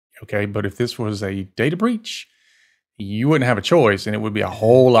Okay. But if this was a data breach, you wouldn't have a choice and it would be a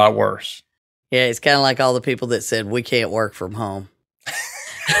whole lot worse. Yeah, it's kind of like all the people that said we can't work from home.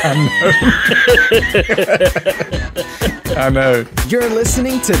 I know. You're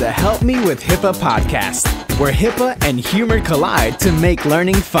listening to the Help Me with HIPAA podcast, where HIPAA and humor collide to make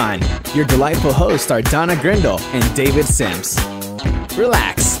learning fun. Your delightful hosts are Donna Grindle and David Sims.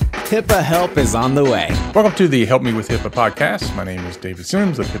 Relax. HIPAA help is on the way. Welcome to the Help Me with HIPAA podcast. My name is David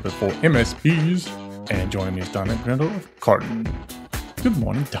Sims of HIPAA for MSPs, and joining me is Donna Grindle of Carton. Good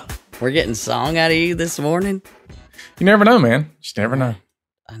morning, Donna. We're getting song out of you this morning. You never know, man. Just never know.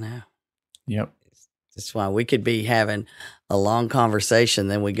 I know. Yep. That's why we could be having a long conversation,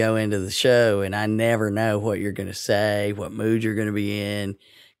 then we go into the show, and I never know what you're going to say, what mood you're going to be in.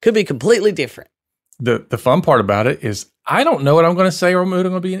 Could be completely different. The fun part about it is I don't know what I'm going to say or what mood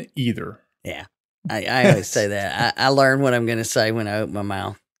I'm going to be in either. Yeah. I always say that. I learn what I'm going to say when I open my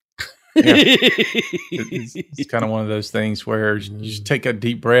mouth. Yeah. It's kind of one of those things where you just take a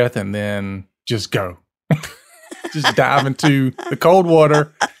deep breath and then just go. Just dive into the cold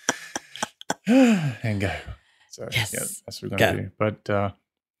water and go. So yes. Yeah, that's what we're going to do. But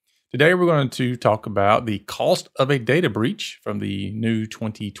today we're going to talk about the cost of a data breach from the new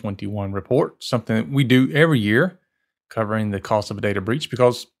 2021 report, something that we do every year, covering the cost of a data breach,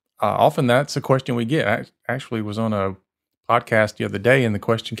 because often that's a question we get. I actually was on a podcast the other day and the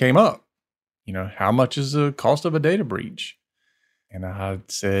question came up, how much is the cost of a data breach? And I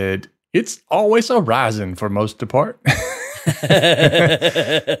said, it's always a rising for most of the part.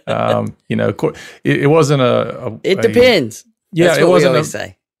 It wasn't it depends. Yeah, that's it what wasn't we always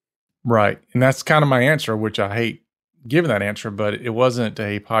say. Right. And that's kind of my answer, which I hate giving that answer, but it wasn't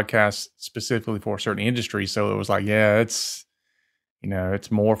a podcast specifically for a certain industry. So it was like, yeah, it's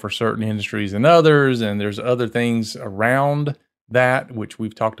more for certain industries than others. And there's other things around that, which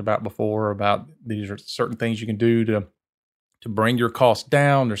we've talked about before, about these are certain things you can do to bring your costs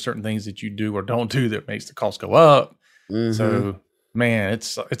down. There's certain things that you do or don't do that makes the cost go up. Mm-hmm. So, man,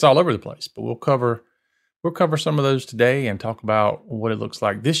 it's all over the place. But we'll cover some of those today and talk about what it looks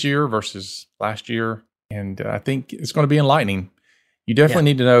like this year versus last year. And I think it's going to be enlightening. You definitely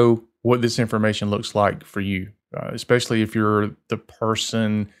need to know what this information looks like for you, especially if you're the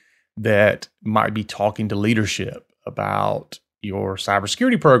person that might be talking to leadership about your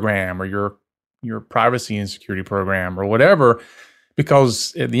cybersecurity program or your privacy and security program or whatever,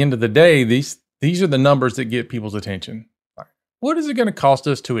 because at the end of the day, these are the numbers that get people's attention. Like, what is it going to cost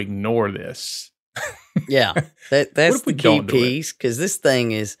us to ignore this? Yeah, that's the key piece, because this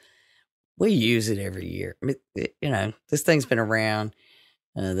thing we use it every year. I mean, this thing's been around.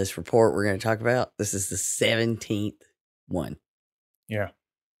 This report we're going to talk about, this is the 17th one. Yeah.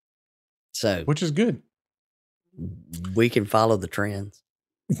 So, which is good. We can follow the trends.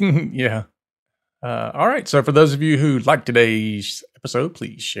 Yeah. All right. So for those of you who like today's episode,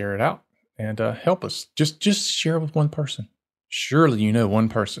 please share it out and help us. Just share it with one person. Surely you know one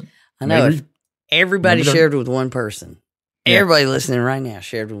person. I know. If everybody shared with one person. Yeah. Everybody listening right now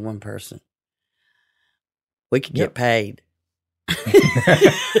shared with one person. We could get paid. I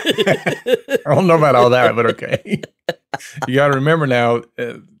don't know about all that, but okay. You got to remember now,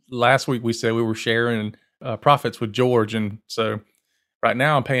 last week we said we were sharing profits with George, and so right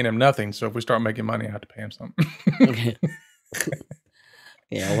now I'm paying him nothing. So if we start making money, I have to pay him something.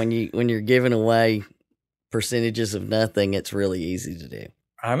 Yeah, when you're giving away percentages of nothing, it's really easy to do.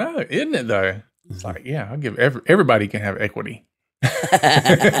 I know, isn't it though? It's like, yeah, I'll give everybody can have equity.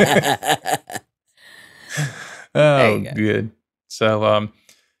 Oh, good. So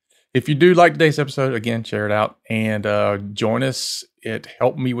if you do like today's episode, again, share it out and join us at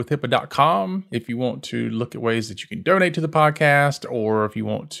helpmewithhipaa.com if you want to look at ways that you can donate to the podcast, or if you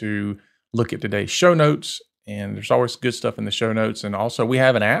want to look at today's show notes. And there's always good stuff in the show notes. And also we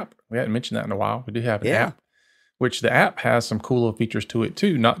have an app. We hadn't mentioned that in a while. We do have an app, which the app has some cool little features to it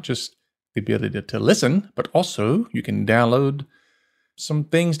too. Not just the ability to listen, but also you can download some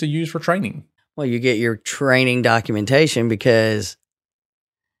things to use for training. Well, you get your training documentation, because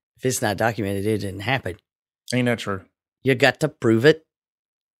if it's not documented, it didn't happen. Ain't that true? You got to prove it.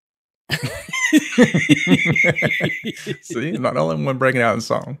 See, I'm not the only one breaking out in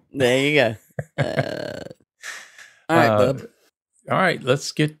song. There you go. All right, bub. All right,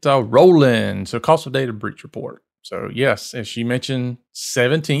 let's get rolling. So, cost of data breach report. So, yes, as she mentioned,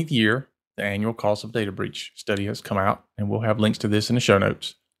 17th year, the annual cost of data breach study has come out, and we'll have links to this in the show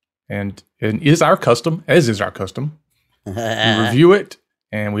notes. And it is our custom, as is our custom. We review it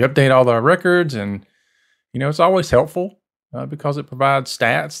and we update all our records, and it's always helpful because it provides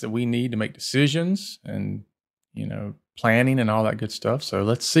stats that we need to make decisions and planning and all that good stuff. So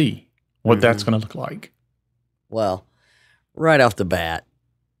let's see what that's going to look like. Well, right off the bat,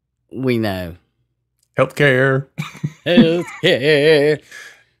 we know. Healthcare. Healthcare.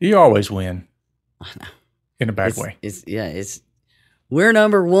 You always win. I know. In a bad way. We're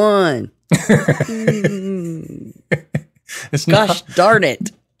number one. Gosh darn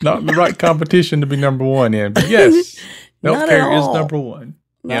it. Not the right competition to be number one in. But yes, healthcare is number one.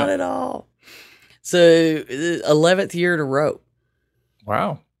 Not at all. So 11th year in a row.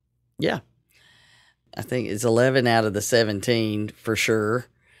 Wow. Yeah. I think it's 11 out of the 17 for sure.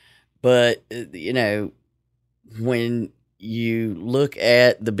 But, when you look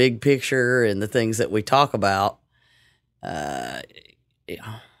at the big picture and the things that we talk about,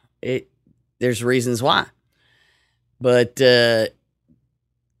 there's reasons why. But the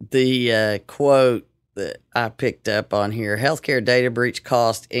quote that I picked up on here, healthcare data breach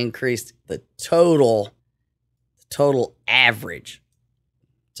cost increased the total average.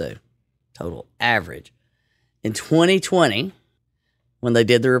 So total average. In 2020, when they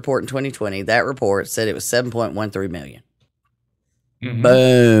did the report in 2020, that report said it was $7.13 million. Mm-hmm.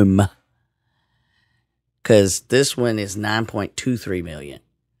 Boom. Because this one is $9.23 million.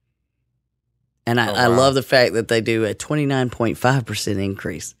 And I love the fact that they do a 29.5%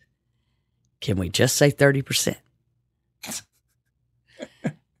 increase. Can we just say 30%?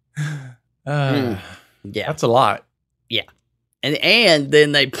 Yeah. That's a lot. Yeah. And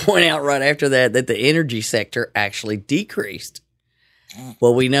then they point out right after that the energy sector actually decreased.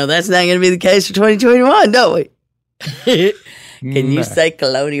 Well, we know that's not going to be the case for 2021, don't we? Can you say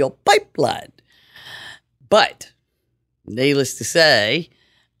Colonial Pipeline? But needless to say,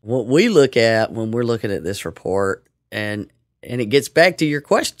 what we look at when we're looking at this report, and it gets back to your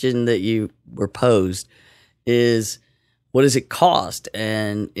question that you were posed, is what does it cost?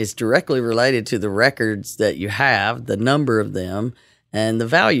 And it's directly related to the records that you have, the number of them, and the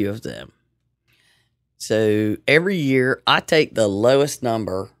value of them. So every year I take the lowest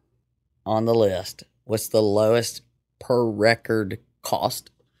number on the list. What's the lowest per record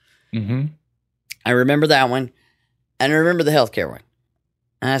cost? Mm-hmm. I remember that one, and I remember the healthcare one.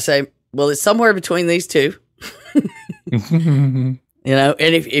 And I say, well, it's somewhere between these two. And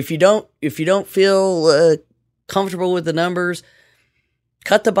if you don't feel comfortable with the numbers,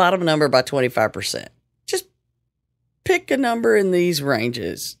 cut the bottom number by 25%. Just pick a number in these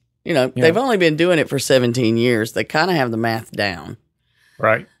ranges. They've only been doing it for 17 years. They kind of have the math down.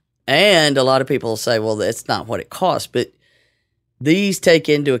 Right. And a lot of people say, well, that's not what it costs. But these take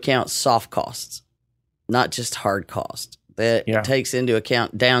into account soft costs, not just hard costs. That takes into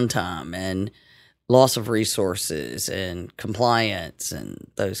account downtime and loss of resources and compliance and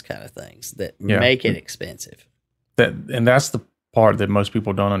those kind of things that make it expensive. And that's the part that most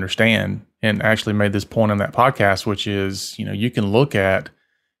people don't understand, and actually made this point on that podcast, which is, you can look at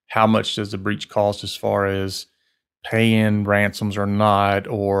how much does the breach cost as far as paying ransoms or not,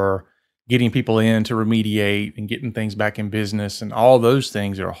 or getting people in to remediate and getting things back in business, and all those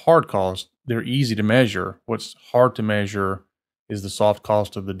things are hard costs. They're easy to measure. What's hard to measure is the soft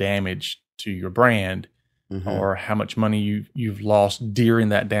cost of the damage to your brand, or how much money you've lost during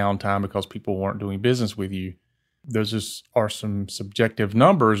that downtime because people weren't doing business with you. Those are some subjective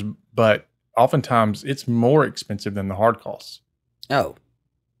numbers, but oftentimes it's more expensive than the hard costs. Oh,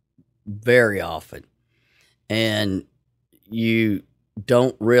 very often. And you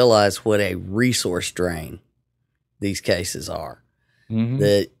don't realize what a resource drain these cases are. Mm-hmm.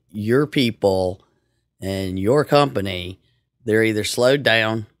 That your people and your company, they're either slowed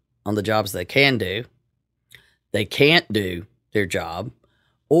down on the jobs they can do, they can't do their job,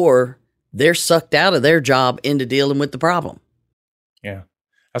 or they're sucked out of their job into dealing with the problem. Yeah.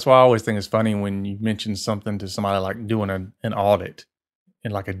 That's why I always think it's funny when you mention something to somebody like doing an audit,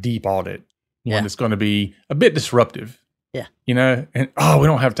 and like a deep audit, one that's going to be a bit disruptive. Yeah. And we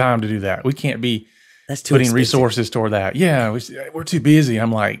don't have time to do that. We can't be putting expensive resources toward that. Yeah, we're too busy.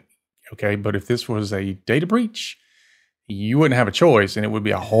 I'm like, okay, but if this was a data breach, you wouldn't have a choice, and it would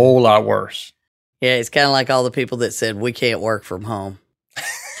be a whole lot worse. Yeah, it's kind of like all the people that said we can't work from home.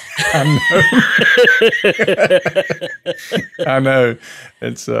 I know.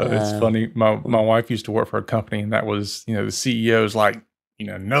 It's funny. My wife used to work for a company, and that was, the CEO's like,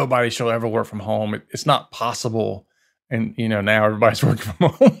 nobody shall ever work from home. It's not possible. And, now everybody's working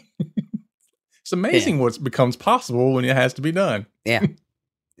from home. It's amazing what becomes possible when it has to be done. Yeah.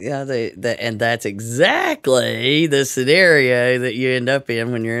 Yeah. And that's exactly the scenario that you end up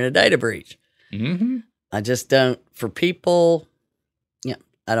in when you're in a data breach. Mm-hmm. I just don't, for people,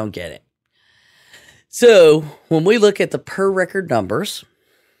 I don't get it. So when we look at the per record numbers,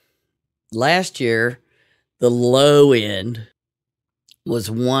 last year, The low end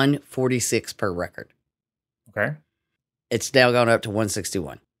was 146 per record. Okay. It's now gone up to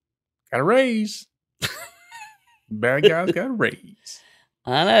 161. Got a raise. Bad guys got a raise.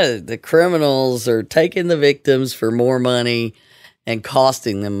 I know. The criminals are taking the victims for more money and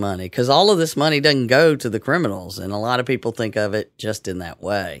costing them money, because all of this money doesn't go to the criminals. And a lot of people think of it just in that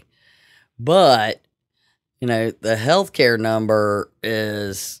way. But, you know, the healthcare number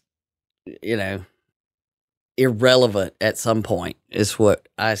is, you know, irrelevant at some point, is what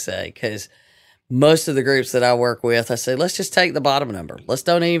I say. Because most of the groups that I work with, I say, let's just take the bottom number. Let's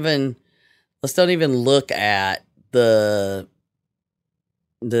don't even look at the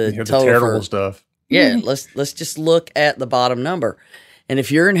total terrible stuff. Yeah, let's just look at the bottom number. And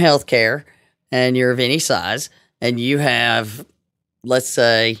if you're in healthcare and you're of any size and you have, let's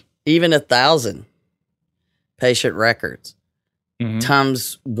say, even 1,000 patient records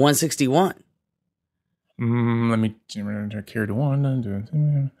times 161. Let me carry to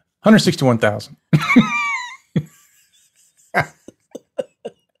 161,000.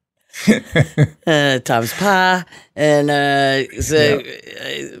 Times pi. And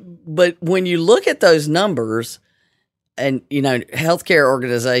but when you look at those numbers, and you know, healthcare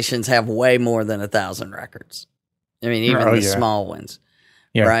organizations have way more than 1,000 records. I mean, even the small ones,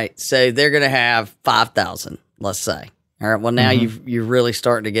 right? So they're going to have 5,000, let's say. All right. Well, now you're really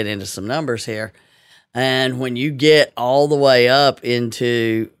starting to get into some numbers here. And when you get all the way up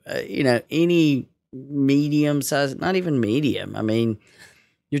into, you know, any medium size, not even medium, I mean,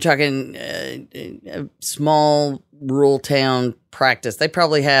 you're talking a small rural town practice. They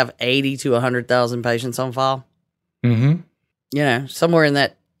probably have 80 to 100,000 patients on file. You know, somewhere in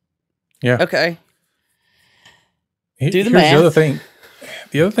that. Yeah. Okay. Do the math.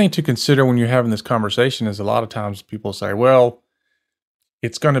 The other thing to consider when you're having this conversation is a lot of times people say, well,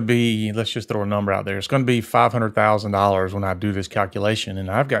 it's going to be, let's just throw a number out there. It's going to be $500,000 when I do this calculation,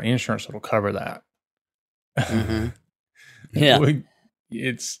 and I've got insurance that'll cover that. Yeah.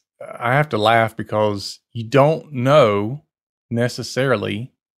 I have to laugh because you don't know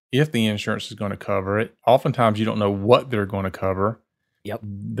necessarily if the insurance is going to cover it. Oftentimes you don't know what they're going to cover. Yep.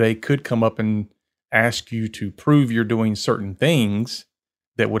 They could come up and ask you to prove you're doing certain things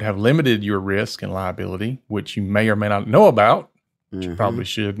that would have limited your risk and liability, which you may or may not know about. Which you probably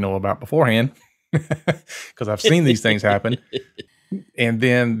should know about beforehand, because I've seen these things happen. And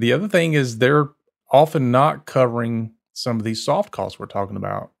then the other thing is they're often not covering some of these soft costs we're talking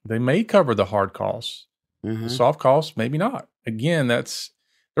about. They may cover the hard costs. The soft costs, maybe not. Again, there's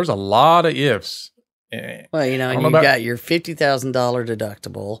a lot of ifs. Well, you know, and you've got your $50,000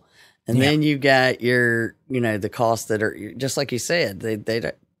 deductible, and then you've got your, you know, the costs that are, just like you said,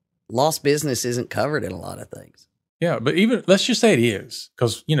 they lost business isn't covered in a lot of things. Yeah, but even, let's just say it is,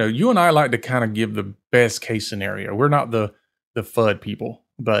 because, you know, you and I like to kind of give the best case scenario. We're not the FUD people,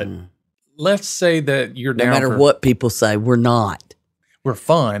 but let's say that you're down. No matter what people say, we're not. We're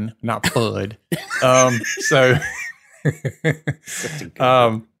fun, not FUD.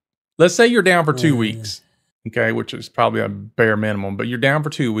 Let's say you're down for 2 weeks, okay, which is probably a bare minimum, but you're down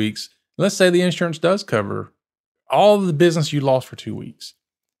for 2 weeks. Let's say the insurance does cover all of the business you lost for 2 weeks.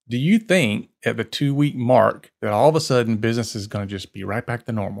 Do you think at the 2 week mark that all of a sudden business is going to just be right back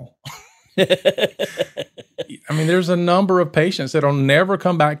to normal? I mean, there's a number of patients that'll never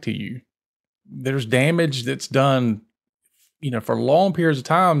come back to you. There's damage that's done, you know, for long periods of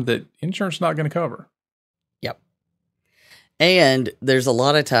time that insurance is not going to cover. Yep. And there's a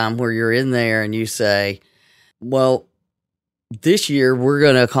lot of time where you're in there and you say, well, this year we're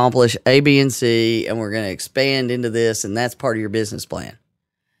going to accomplish A, B, and C, and we're going to expand into this, and that's part of your business plan.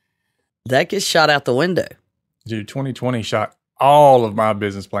 That gets shot out the window. Dude, 2020 shot all of my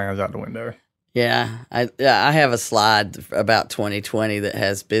business plans out the window. Yeah, I have a slide about 2020 that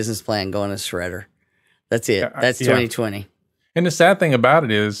has business plan going to shredder. That's it. That's 2020. And the sad thing about it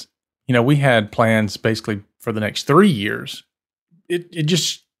is, you know, we had plans basically for the next 3 years. It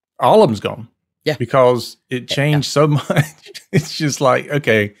just, all of them's gone. Yeah. Because it changed so much. It's just like,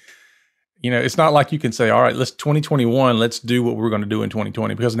 okay, you know, it's not like you can say, all right, let's 2021, let's do what we're going to do in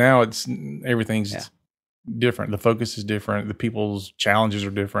 2020, because now everything's different. The focus is different. The people's challenges are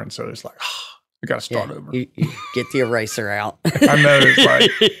different. So it's like, we got to start over. You get the eraser out. I know. It's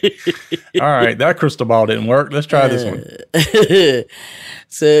like, all right, that crystal ball didn't work. Let's try this one.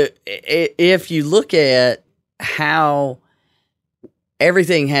 So if you look at how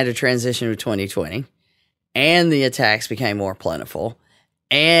everything had to transition to 2020 and the attacks became more plentiful,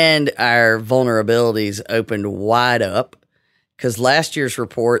 and our vulnerabilities opened wide up, because last year's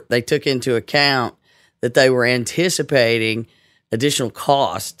report, they took into account that they were anticipating additional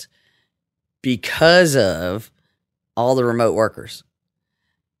cost because of all the remote workers.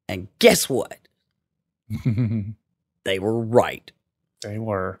 And guess what? They were right. They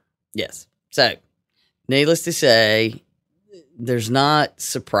were. Yes. So, needless to say, there's not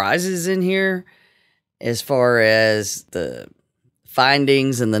surprises in here as far as the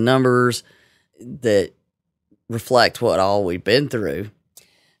findings and the numbers that reflect what all we've been through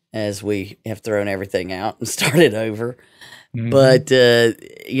as we have thrown everything out and started over. Mm-hmm. But,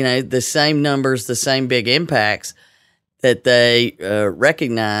 the same numbers, the same big impacts that they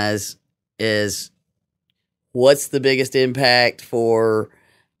recognize is what's the biggest impact for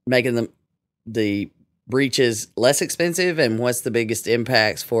making the breaches less expensive and what's the biggest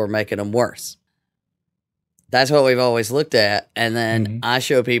impacts for making them worse. That's what we've always looked at. And then I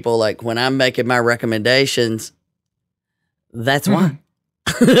show people, like, when I'm making my recommendations, that's why.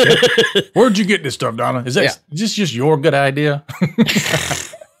 Where'd you get this stuff, Donna? Is this just your good idea?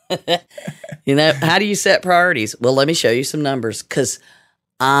 How do you set priorities? Well, let me show you some numbers, because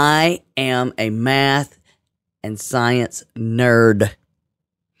I am a math and science nerd.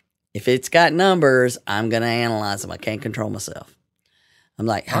 If it's got numbers, I'm going to analyze them. I can't control myself. I'm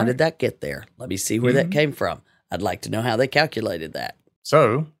like, how did that get there? Let me see where that came from. I'd like to know how they calculated that.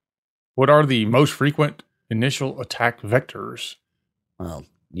 So, what are the most frequent initial attack vectors? Well,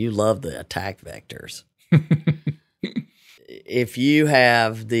 you love the attack vectors. If you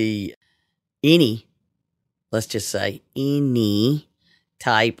have any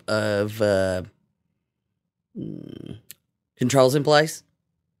type of controls in place,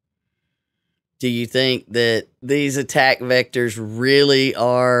 do you think that these attack vectors really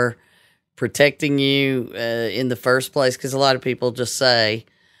are protecting you in the first place? Because a lot of people just say,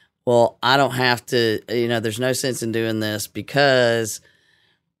 well, I don't have to, there's no sense in doing this because,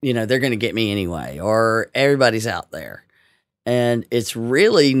 they're going to get me anyway, or everybody's out there. And it's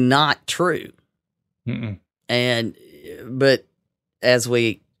really not true. But as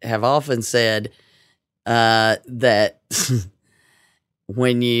we have often said, that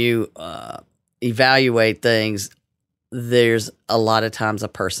when you evaluate things, there's a lot of times a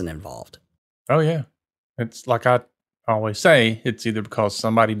person involved. Oh, yeah. It's like I always say, it's either because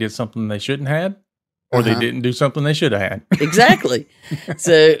somebody did something they shouldn't have, or they didn't do something they should have had. Exactly.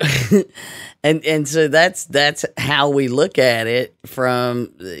 So, and so that's how we look at it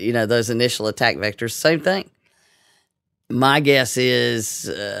from, those initial attack vectors. Same thing. My guess is,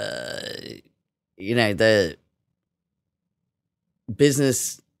 the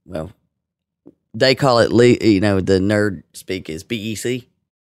business, well, they call it, the nerd speak is BEC.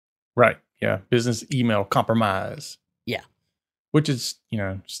 Right. Yeah. Business email compromise. Yeah. Which is,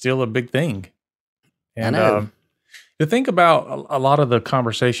 still a big thing. And I know. to think about a lot of the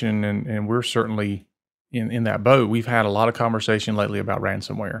conversation, and we're certainly in that boat, we've had a lot of conversation lately about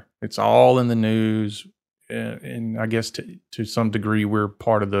ransomware. It's all in the news. And I guess to some degree, we're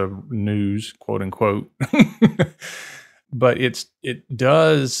part of the news, quote unquote. But it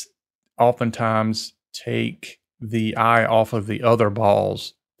does oftentimes take the eye off of the other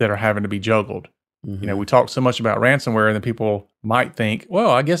balls that are having to be juggled. We talk so much about ransomware, and then people might think, well,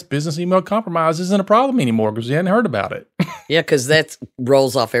 I guess business email compromise isn't a problem anymore because we hadn't heard about it. Yeah, because that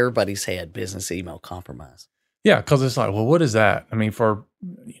rolls off everybody's head, business email compromise. Yeah, because it's like, well, what is that? I mean, for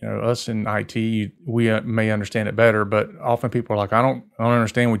us in IT, we may understand it better, but often people are like, I don't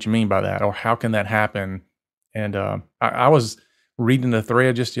understand what you mean by that, or how can that happen? And I was reading the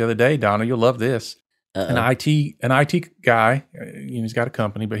thread just the other day, Donna. You'll love this. An IT guy, he's got a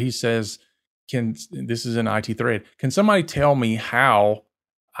company, but he says, this is an IT thread. Can somebody tell me how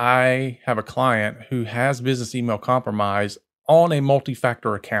I have a client who has business email compromise on a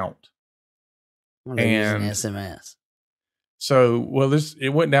multi-factor account? Well, they're using SMS. So, it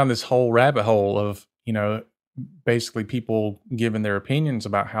went down this whole rabbit hole of, basically people giving their opinions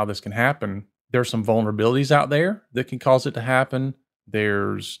about how this can happen. There's some vulnerabilities out there that can cause it to happen.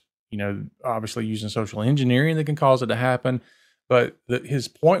 There's, obviously using social engineering that can cause it to happen. But his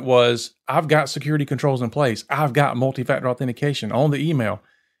point was, I've got security controls in place. I've got multi-factor authentication on the email.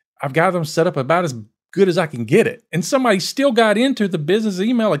 I've got them set up about as good as I can get it. And somebody still got into the business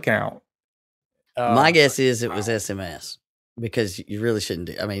email account. My guess is it was SMS, because you really shouldn't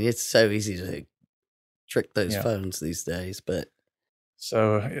do. I mean, it's so easy to trick those phones these days. But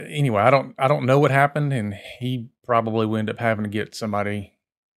so anyway, I don't know what happened, and he probably would end up having to get somebody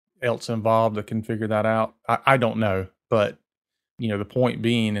else involved that can figure that out. I don't know, but the point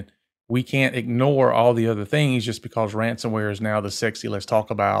being, we can't ignore all the other things just because ransomware is now the sexy let's talk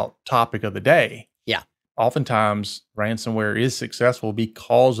about topic of the day. Yeah. Oftentimes, ransomware is successful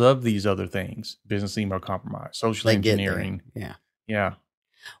because of these other things: business email compromise, social engineering. Yeah. Yeah.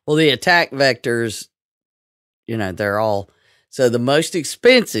 Well, the attack vectors, they're all, so the most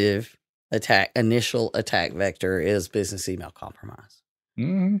expensive initial attack vector is business email compromise.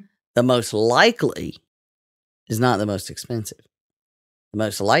 Mm-hmm. The most likely is not the most expensive. The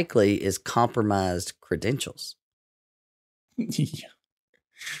most likely is compromised credentials. Yeah.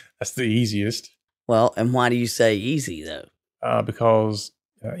 That's the easiest. Well, and why do you say easy though? Because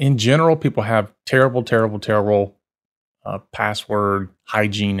in general, people have terrible password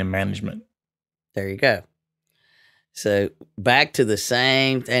hygiene and management. There you go. So back to the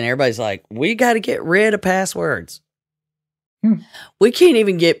same thing. Everybody's like, we got to get rid of passwords. We can't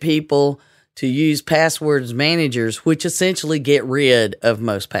even get people to use passwords managers, which essentially get rid of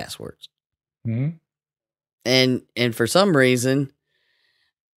most passwords. Mm-hmm. And for some reason,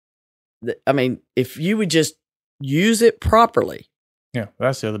 if you would just use it properly. Yeah,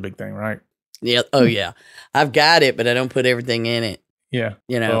 that's the other big thing, right? Yeah. Oh, yeah. I've got it, but I don't put everything in it. Yeah.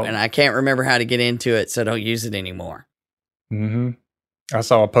 And I can't remember how to get into it, so don't use it anymore. Mm-hmm. I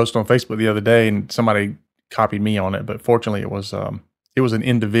saw a post on Facebook the other day, and somebody copied me on it, but fortunately, it was an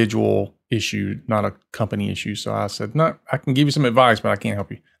individual issue, not a company issue. So I said, no, I can give you some advice, but I can't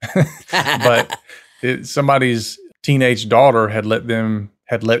help you. But somebody's teenage daughter had let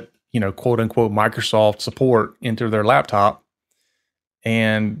quote unquote Microsoft support into their laptop,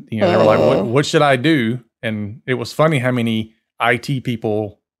 and they were like, what should I do? And it was funny how many IT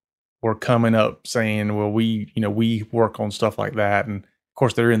people were coming up saying, well, we work on stuff like that. And of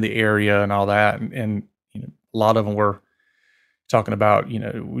course they're in the area and all that. And a lot of them were talking about,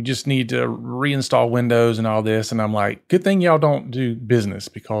 we just need to reinstall Windows and all this. And I'm like, good thing y'all don't do business,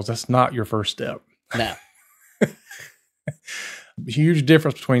 because that's not your first step. No. Huge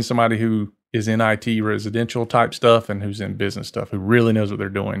difference between somebody who is in IT residential type stuff and who's in business stuff, who really knows what they're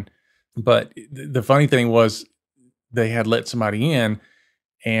doing. But the funny thing was, they had let somebody in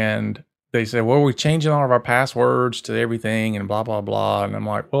and they said, well, we're changing all of our passwords to everything and blah, blah, blah. And I'm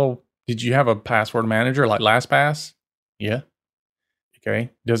like, well, did you have a password manager like LastPass? Yeah.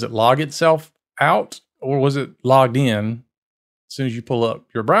 Okay. Does it log itself out, or was it logged in as soon as you pull up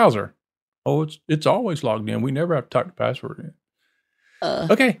your browser? Oh, it's always logged in. We never have to type the password in.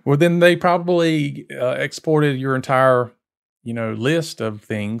 Okay. Well, then they probably exported your entire, list of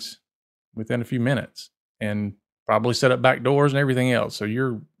things within a few minutes, and probably set up back doors and everything else. So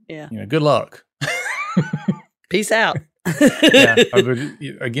you're, good luck. Peace out. Yeah. But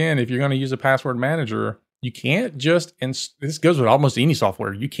again, if you're going to use a password manager, you can't just, this goes with almost any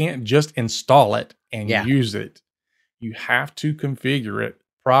software. You can't just install it and use it. You have to configure it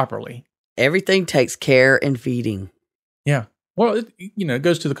properly. Everything takes care and feeding. Yeah. Well, it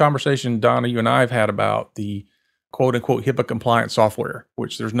goes to the conversation, Donna, you and I have had about the quote unquote HIPAA compliant software,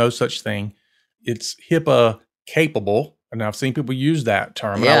 which there's no such thing. It's HIPAA capable. And I've seen people use that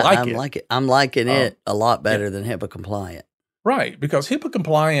term. Yeah, I like it. I'm liking it a lot better than HIPAA compliant. Right. Because HIPAA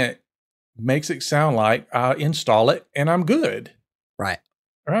compliant makes it sound like I install it and I'm good. Right.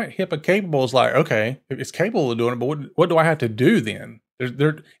 Right. HIPAA capable is like, okay, it's capable of doing it, but what do I have to do then?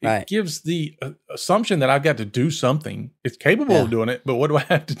 It gives the assumption that I've got to do something. It's capable of doing it, but what do I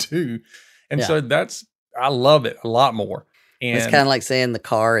have to do? And so I love it a lot more. And it's kind of like saying the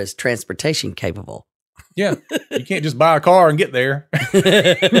car is transportation capable. Yeah. You can't just buy a car and get there.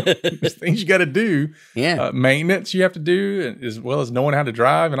 There's things you got to do. Yeah. Maintenance you have to do, as well as knowing how to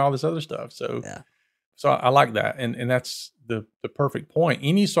drive and all this other stuff. So, so I like that. And that's the perfect point.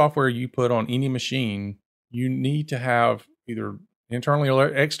 Any software you put on any machine, you need to have either internally or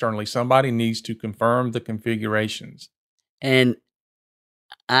externally, somebody needs to confirm the configurations. And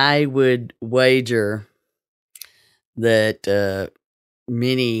I would wager that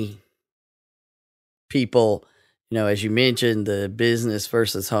many people, as you mentioned, the business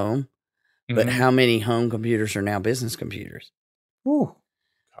versus home, but how many home computers are now business computers? Ooh,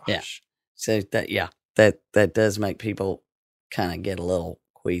 gosh. Yeah. So that does make people kind of get a little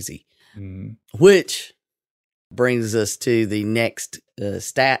queasy, which brings us to the next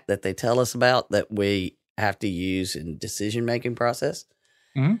stat that they tell us about that we have to use in decision-making process.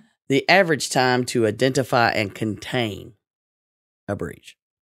 The average time to identify and contain a breach.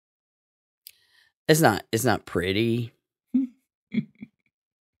 It's not pretty.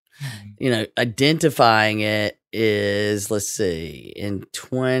 Identifying it is, let's see, it's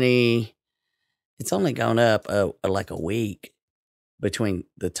only gone up like a week between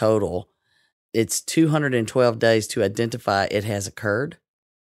the total. It's 212 days to identify it has occurred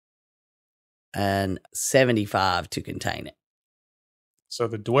and 75 to contain it. So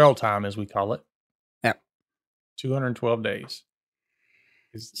the dwell time, as we call it, 212 days.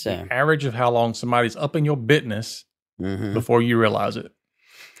 Is the average of how long somebody's up in your business before you realize it.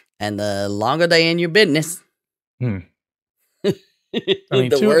 And the longer they in your business, the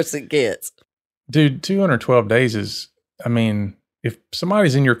worse it gets. Dude, 212 days is, I mean, if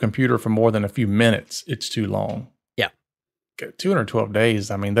somebody's in your computer for more than a few minutes, it's too long. Yeah. 212 days.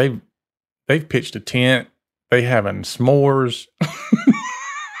 I mean, they've pitched a tent. They having s'mores.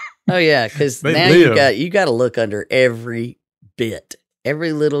 Oh yeah, because now you got to look under every bit.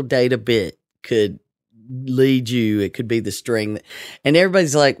 Every little data bit could lead you. It could be the string. And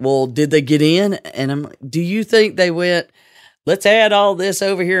everybody's like, well, did they get in? And I'm like, do you think they went, let's add all this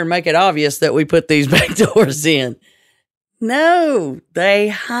over here and make it obvious that we put these backdoors in? No, they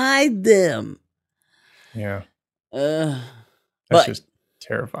hide them. Yeah. That's just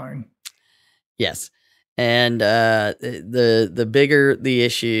terrifying. Yes. And the bigger the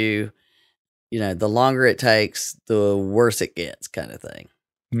issue, the longer it takes, the worse it gets, kind of thing.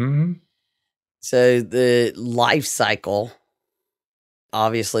 Mm-hmm. So the life cycle,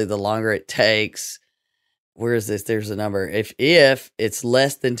 obviously, the longer it takes. Where is this? There's a number. If it's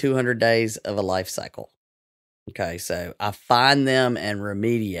less than 200 days of a life cycle. Okay, so I find them and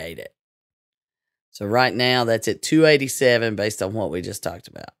remediate it. So right now that's at 287 based on what we just talked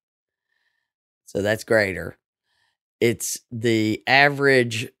about. So that's greater. It's the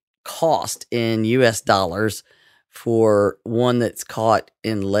average cost in US dollars for one that's caught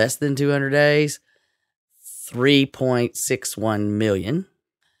in less than 200 days, $3.61 million.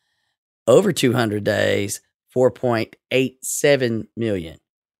 Over 200 days, $4.87 million.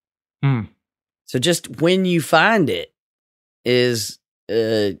 So just when you find it is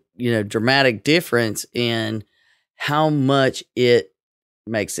dramatic difference in how much it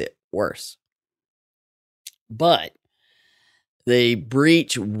makes it worse. But the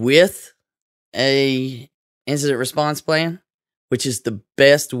breach with a incident response plan, which is the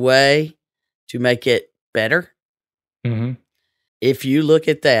best way to make it better. Mm-hmm. If you look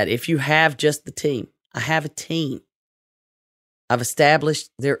at that, if you have just the team, I have a team. I've established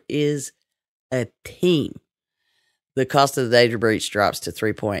there is a team. The cost of the data breach drops to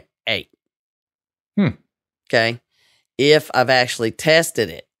 3.8. Okay. If I've actually tested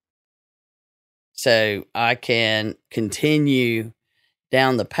it, so I can continue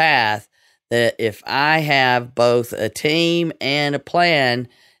down the path that if I have both a team and a plan,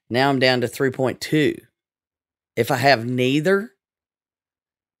 now I'm down to 3.2. If I have neither,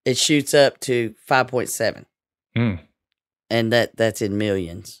 it shoots up to 5.7. And that's in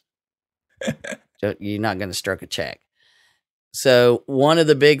millions. So you're not going to stroke a check. So one of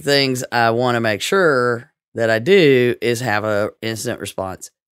the big things I want to make sure that I do is have a incident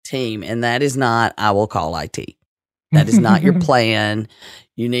response team. And that is not, I will call IT. That is not your plan.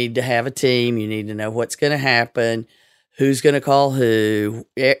 You need to have a team. You need to know what's going to happen, who's going to call who,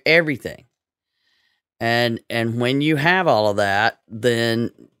 everything. And when you have all of that,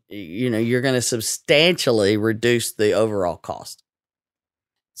 then you're going to substantially reduce the overall cost.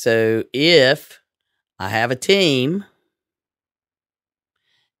 So if I have a team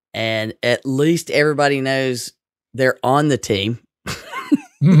and at least everybody knows they're on the team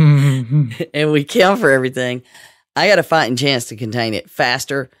and we count for everything, I got a fighting chance to contain it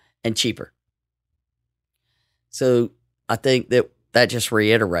faster and cheaper. So I think that just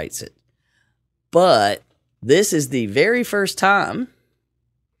reiterates it. But this is the very first time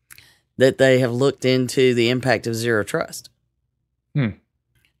that they have looked into the impact of zero trust.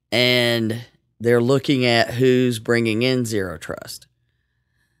 And they're looking at who's bringing in zero trust.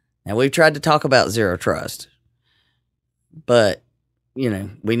 Now, we've tried to talk about zero trust, but,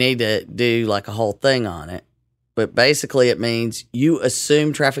 we need to do like a whole thing on it. But basically, it means you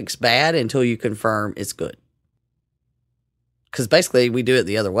assume traffic's bad until you confirm it's good. Because basically, we do it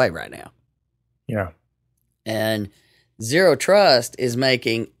the other way right now. Yeah. And zero trust is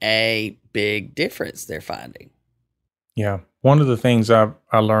making a big difference, they're finding. Yeah. One of the things I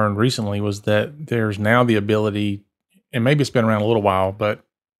learned recently was that there's now the ability, and maybe it's been around a little while, but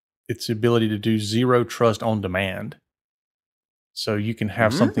it's the ability to do zero trust on demand. So you can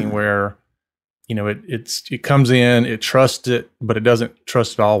have something where, it comes in, it trusts it, but it doesn't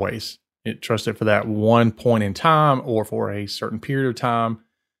trust it always. It trusts it for that one point in time or for a certain period of time.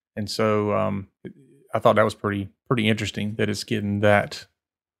 And so I thought that was pretty interesting that it's getting that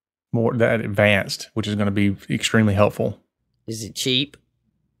advanced, which is going to be extremely helpful. Is it cheap?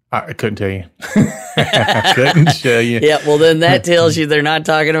 I couldn't tell you. I couldn't tell you. Yeah, well, then that tells you they're not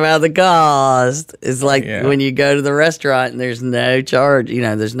talking about the cost. It's like when you go to the restaurant and there's no charge,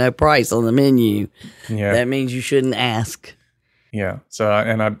 there's no price on the menu. Yeah. That means you shouldn't ask. Yeah. So,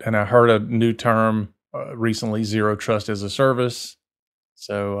 and I heard a new term recently, zero trust as a service.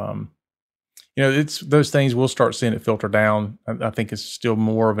 So, it's those things. We'll start seeing it filter down. I think it's still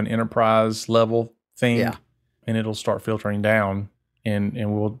more of an enterprise level thing, and it'll start filtering down, and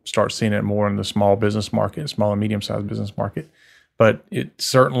we'll start seeing it more in the small business market, small and medium sized business market. But it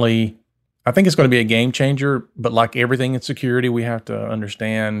certainly, I think it's going to be a game changer. But like everything in security, we have to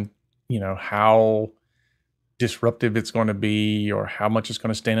understand, how disruptive it's going to be, or how much it's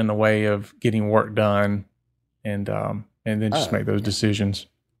going to stand in the way of getting work done, and then just make those decisions.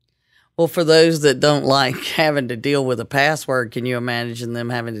 Well, for those that don't like having to deal with a password, can you imagine them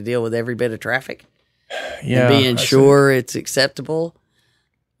having to deal with every bit of traffic? Yeah, and being sure it's acceptable.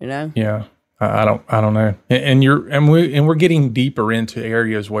 Yeah, I don't know. And we're getting deeper into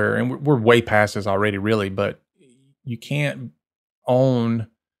areas where, and we're way past this already, really. But you can't own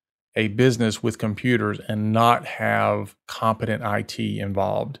a business with computers and not have competent IT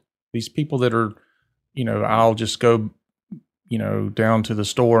involved. These people that are, I'll just go, down to the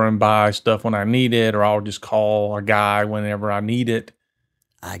store and buy stuff when I need it, or I'll just call a guy whenever I need it.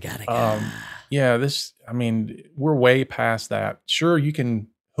 I got a guy. We're way past that. Sure, you can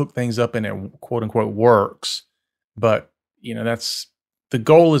hook things up and it quote unquote works, but that's the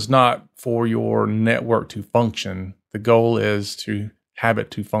goal is not for your network to function. The goal is to have it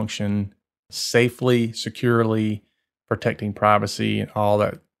to function safely, securely, protecting privacy and all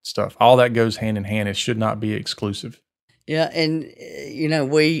that stuff. All that goes hand in hand. It should not be exclusive. Yeah. And,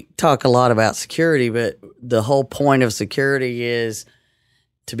 we talk a lot about security, but the whole point of security is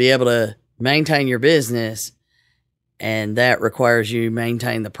to be able to maintain your business, and that requires you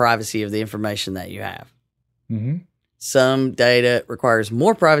maintain the privacy of the information that you have. Mm-hmm. Some data requires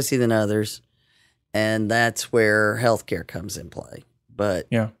more privacy than others, and that's where healthcare comes in play. But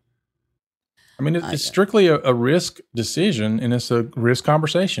yeah, it's strictly a risk decision, and it's a risk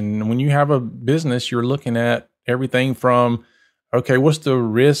conversation. And when you have a business, you're looking at everything from, okay, what's the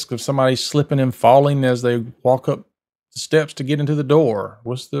risk of somebody slipping and falling as they walk up the steps to get into the door?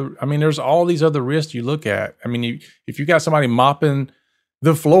 There's all these other risks you look at. If you got somebody mopping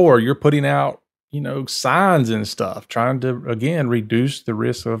the floor, you're putting out, signs and stuff, trying to, again, reduce the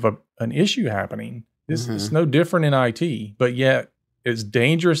risk of an issue happening. It's no different in IT, but yet as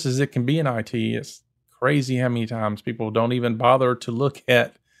dangerous as it can be in IT, it's crazy how many times people don't even bother to look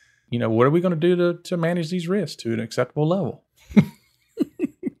at, what are we going to do to manage these risks to an acceptable level?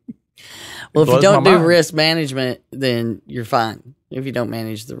 Well, if you don't do risk management, then you're fine. If you don't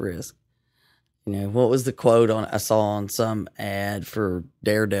manage the risk. What was the quote I saw on some ad for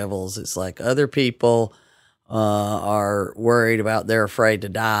Daredevils? It's like, other people are worried about, they're afraid to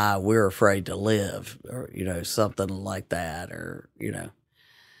die, we're afraid to live, or, something like that, or,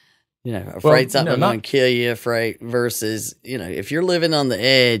 afraid something's going to kill you, afraid versus, if you're living on the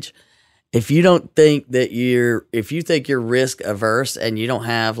edge, if you think you're risk averse and you don't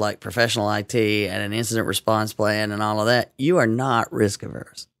have like professional IT and an incident response plan and all of that, you are not risk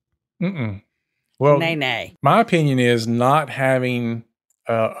averse. Mm-mm. Well, nay. My opinion is not having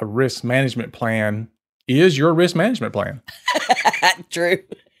a risk management plan is your risk management plan. True.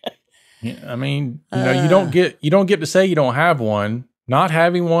 Yeah, you don't get to say you don't have one. Not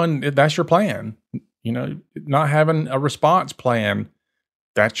having one, that's your plan. Not having a response plan,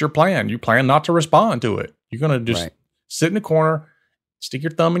 that's your plan. You plan not to respond to it. You're going to just sit in the corner, stick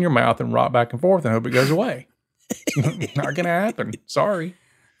your thumb in your mouth, and rock back and forth and hope it goes away. Not going to happen. Sorry.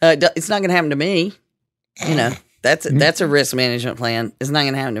 It's not going to happen to me. That's a risk management plan. It's not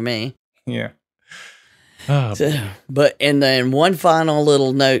going to happen to me. Yeah. And then one final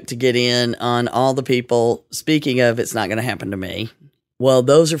little note to get in on all the people. Speaking of, it's not going to happen to me. Well,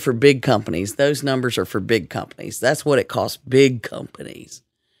 those are for big companies. Those numbers are for big companies. That's what it costs big companies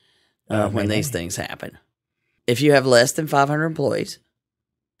when these things happen. If you have less than 500 employees,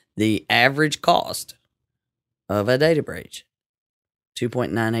 the average cost of a data breach,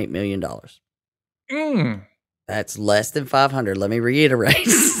 $2.98 million. That's less than 500. Let me reiterate.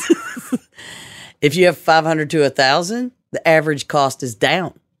 If you have 500 to 1,000, the average cost is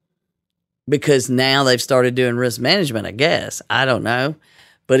down. Because now they've started doing risk management, I guess. I don't know.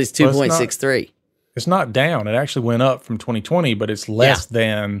 But it's 2.63. It's not down. It actually went up from 2020, but it's less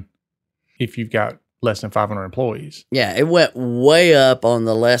than if you've got less than 500 employees. Yeah, it went way up on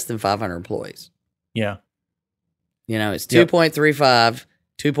the less than 500 employees. Yeah. It's 2.35,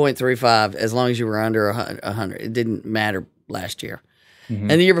 2.35 as long as you were under 100. It didn't matter last year.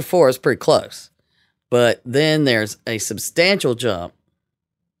 Mm-hmm. And the year before, it's pretty close. But then there's a substantial jump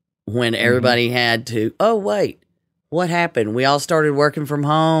when everybody had to, wait, what happened? We all started working from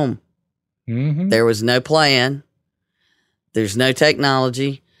home. Mm-hmm. There was no plan. There's no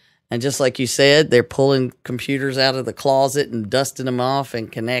technology. And just like you said, they're pulling computers out of the closet and dusting them off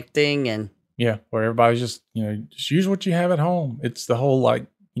and connecting. And Yeah, where everybody's just, just use what you have at home. It's the whole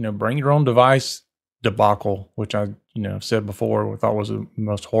bring your own device debacle, which I, said before, I thought was the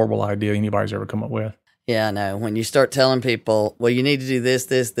most horrible idea anybody's ever come up with. Yeah, I know. When you start telling people, well, you need to do this,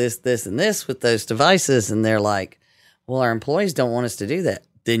 this, this, this, and this with those devices, and they're like, well, our employees don't want us to do that.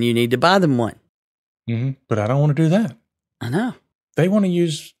 Then you need to buy them one. Mm-hmm. But I don't want to do that. I know. They want to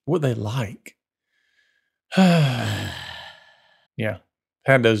use what they like. Yeah,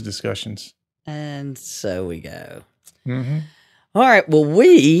 had those discussions. And so we go. Mm-hmm. All right. Well,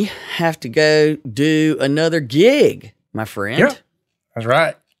 we have to go do another gig, my friend. Yeah, that's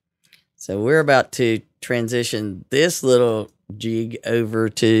right. So we're about to transition this little jig over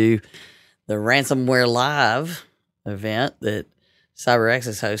to the Ransomware Live event that CyberX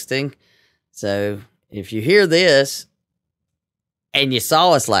is hosting. So if you hear this and you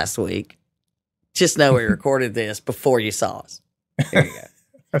saw us last week, just know we recorded this before you saw us. There you go.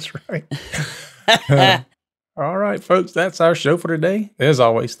 That's right. All right, folks, that's our show for today. As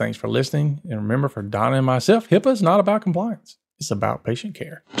always, thanks for listening. And remember, for Donna and myself, HIPAA is not about compliance. It's about patient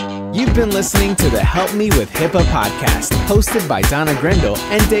care. You've been listening to the Help Me with HIPAA podcast, hosted by Donna Grindle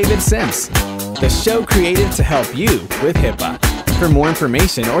and David Sims. The show created to help you with HIPAA. For more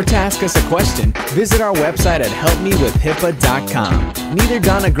information or to ask us a question, visit our website at helpmewithhipaa.com. Neither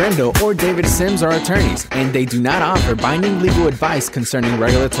Donna Grindle or David Sims are attorneys, and they do not offer binding legal advice concerning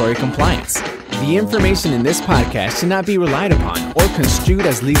regulatory compliance. The information in this podcast should not be relied upon or construed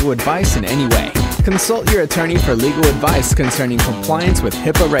as legal advice in any way. Consult your attorney for legal advice concerning compliance with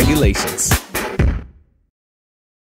HIPAA regulations.